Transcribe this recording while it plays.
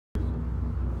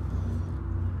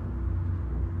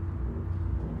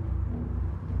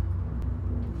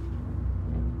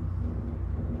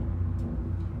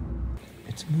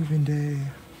It's move-in day.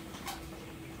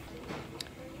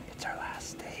 It's our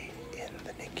last day in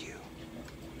the NICU.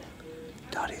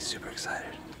 Dottie's super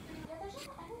excited.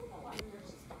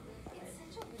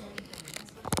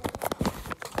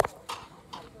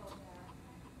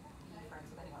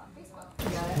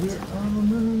 We're on the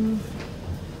move.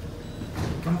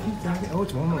 Can you keep that? Oh,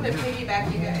 it's warm over I'm here. gonna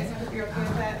piggyback you guys. I hope you're okay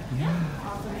with that. Yeah.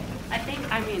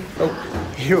 I mean,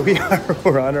 Oh, here we are.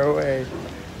 We're on our way.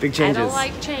 Big changes. I don't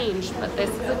like change, but this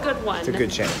is a good one. It's a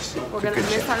good change. We're gonna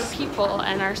miss our people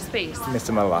and our space, Miss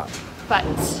them a lot. but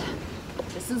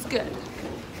this is good.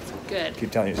 It's good. Keep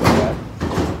telling yourself that.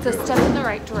 It's a step in the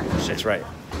right direction. That's right.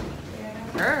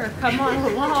 Come on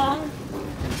along.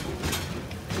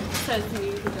 Says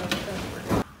me to go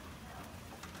over.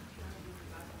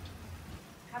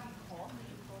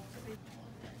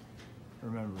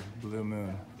 Remember, blue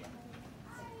moon.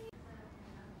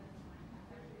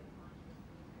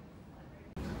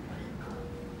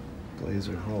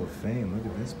 Blazer Hall of Fame. Look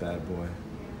at this bad boy.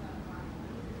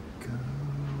 Go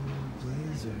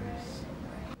Blazers.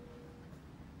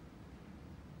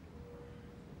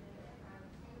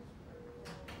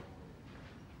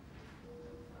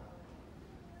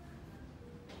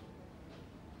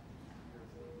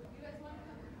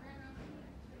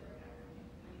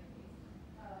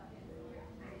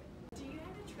 do you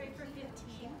have a tray for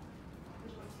 15?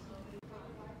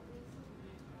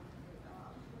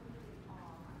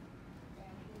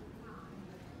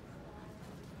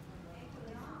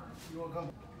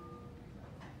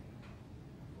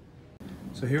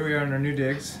 So here we are in our new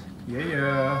digs.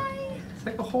 Yeah. It's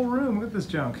like a whole room. Look at this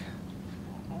junk.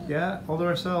 Yeah, all to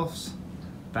ourselves.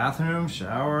 Bathroom,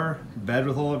 shower, bed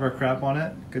with all of our crap on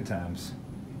it. Good times.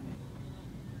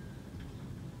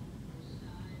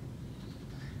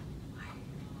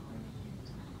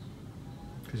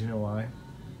 Because you know why?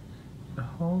 A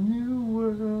whole new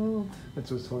world. That's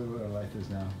totally what our life is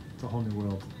now. It's a whole new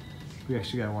world. We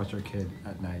actually gotta watch our kid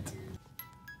at night.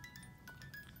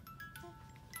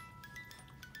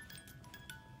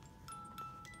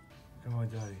 Come on,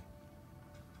 Dottie.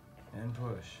 And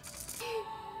push.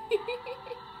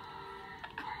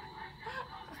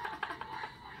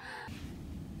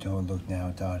 Don't look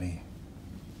now, Dottie.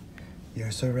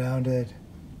 You're surrounded.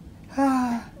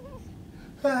 Ah!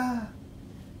 Ah!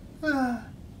 Ah!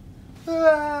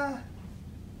 Ah!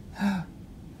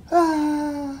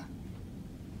 Ah!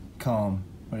 Calm.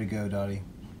 Way to go, Dottie.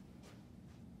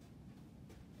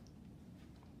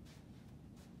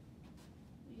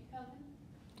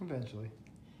 Eventually.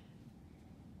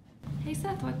 Hey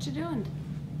Seth, what you doing?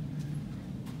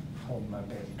 Hold my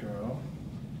baby girl.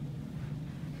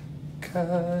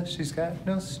 'Cause she's got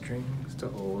no strings to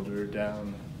hold her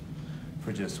down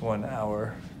for just 1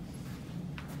 hour.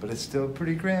 But it's still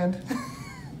pretty grand.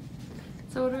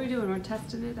 So what are we doing? We're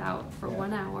testing it out for Yeah.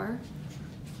 1 hour.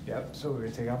 Yep, so we're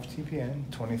gonna take off TPN,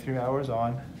 23 hours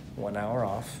on, 1 hour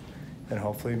off, and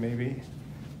hopefully maybe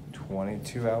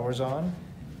 22 hours on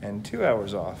and 2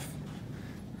 hours off.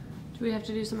 Do we have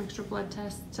to do some extra blood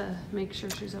tests to make sure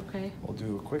she's okay? We'll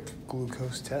do a quick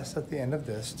glucose test at the end of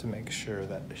this to make sure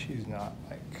that she's not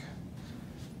like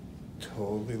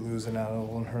totally losing out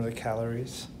on her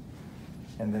calories.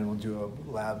 And then we'll do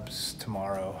a labs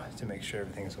tomorrow to make sure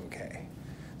everything's okay.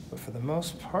 But for the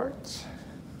most part,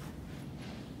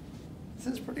 this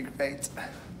is pretty great.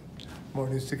 More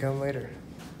news to come later.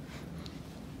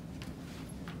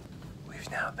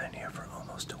 We've now been here for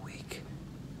almost a week.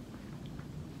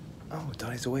 Oh,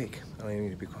 Dottie's awake. I don't even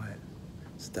need to be quiet.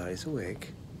 So Dottie's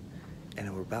awake,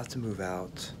 and we're about to move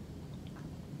out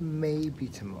maybe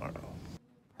tomorrow.